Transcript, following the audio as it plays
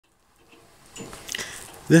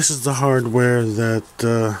This is the hardware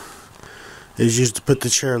that is used to put the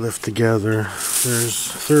chairlift together. There's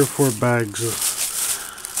 3 or 4 bags of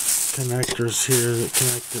connectors here that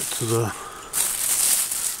connect it to the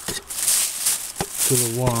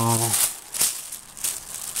wall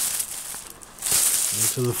and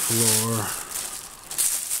to the floor.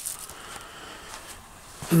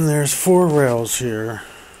 And there's 4 rails here.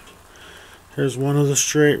 Here's one of the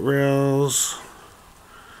straight rails.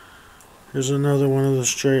 Here's another one of the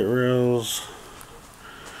straight rails.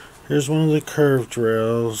 Here's one of the curved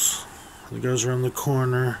rails that goes around the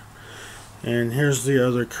corner. And here's the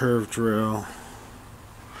other curved rail.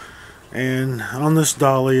 And on this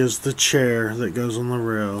dolly is the chair that goes on the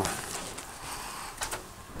rail.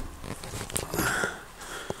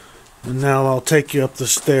 And now I'll take you up the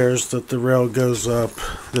stairs that the rail goes up,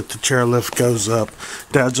 that the chairlift goes up.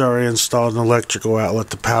 Dad's already installed an electrical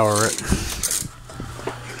outlet to power it.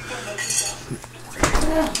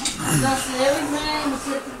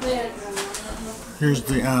 Here's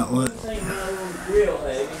the outlet.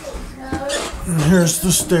 And here's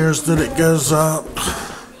the stairs that it goes up.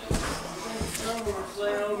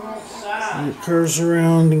 And it curves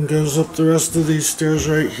around and goes up the rest of these stairs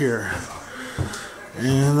right here.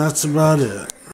 And that's about it.